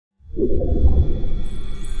The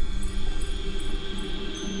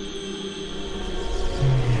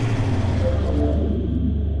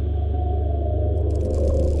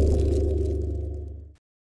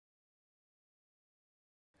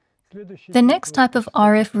next type of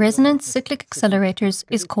RF resonance cyclic accelerators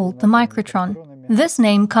is called the microtron. This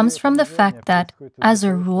name comes from the fact that, as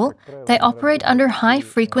a rule, they operate under high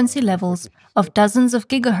frequency levels of dozens of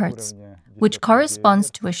gigahertz, which corresponds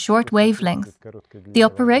to a short wavelength. The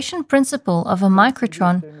operation principle of a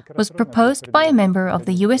microtron was proposed by a member of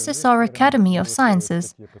the USSR Academy of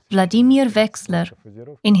Sciences, Vladimir Wexler,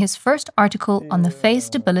 in his first article on the phase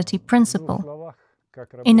stability principle.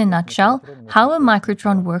 In a nutshell, how a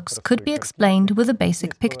microtron works could be explained with a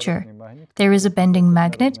basic picture. There is a bending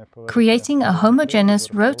magnet creating a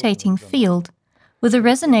homogeneous rotating field with a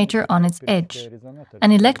resonator on its edge.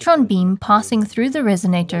 An electron beam passing through the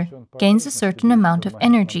resonator gains a certain amount of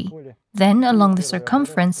energy. Then, along the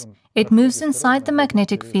circumference, it moves inside the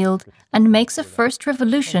magnetic field and makes a first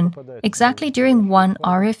revolution exactly during one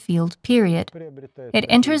RF field period. It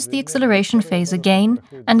enters the acceleration phase again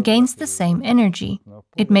and gains the same energy.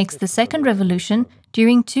 It makes the second revolution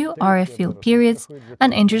during two RF field periods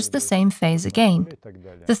and enters the same phase again.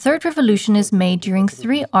 The third revolution is made during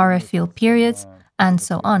 3 RF field periods, and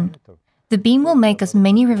so on. The beam will make as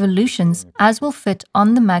many revolutions as will fit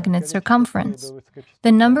on the magnet circumference.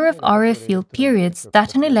 The number of RF field periods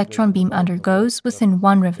that an electron beam undergoes within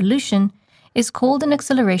one revolution is called an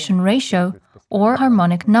acceleration ratio or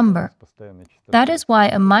harmonic number. That is why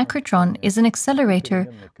a microtron is an accelerator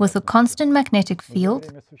with a constant magnetic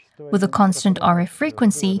field, with a constant RF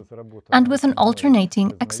frequency, and with an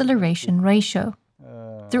alternating acceleration ratio.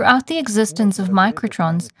 Throughout the existence of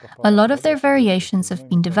microtrons, a lot of their variations have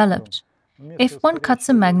been developed. If one cuts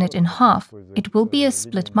a magnet in half, it will be a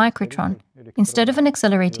split microtron. Instead of an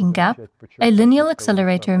accelerating gap, a linear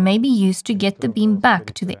accelerator may be used to get the beam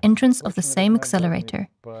back to the entrance of the same accelerator.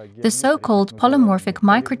 The so-called polymorphic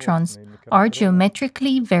microtrons are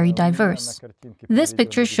geometrically very diverse. This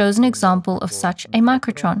picture shows an example of such a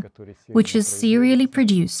microtron, which is serially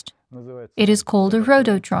produced. It is called a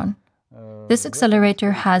rhodotron. This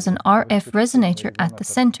accelerator has an RF resonator at the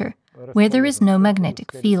center, where there is no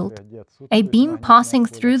magnetic field. A beam passing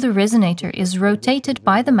through the resonator is rotated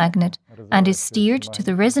by the magnet and is steered to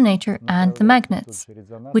the resonator and the magnets,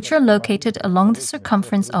 which are located along the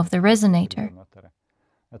circumference of the resonator.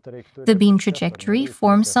 The beam trajectory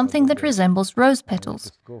forms something that resembles rose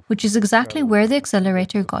petals, which is exactly where the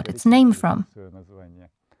accelerator got its name from.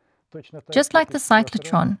 Just like the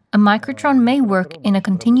cyclotron, a microtron may work in a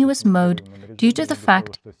continuous mode due to the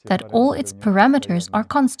fact that all its parameters are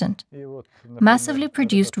constant. Massively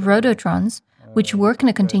produced rhodotrons, which work in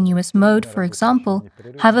a continuous mode, for example,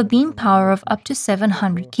 have a beam power of up to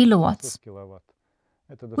 700 kilowatts,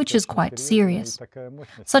 which is quite serious.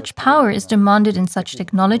 Such power is demanded in such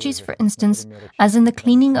technologies, for instance, as in the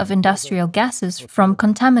cleaning of industrial gases from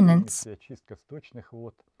contaminants,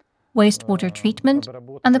 wastewater treatment,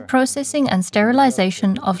 and the processing and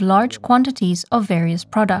sterilization of large quantities of various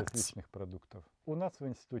products.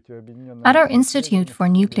 At our Institute for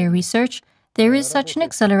Nuclear Research, there is such an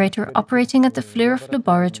accelerator operating at the Vlierov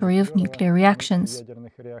Laboratory of Nuclear Reactions.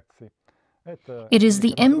 It is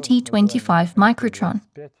the MT25 microtron,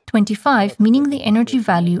 25 meaning the energy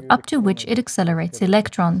value up to which it accelerates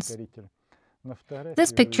electrons.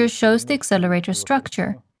 This picture shows the accelerator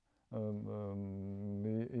structure.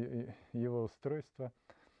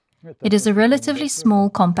 It is a relatively small,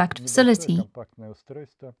 compact facility.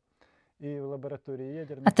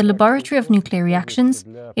 At the Laboratory of Nuclear Reactions,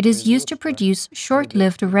 it is used to produce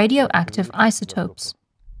short-lived radioactive isotopes.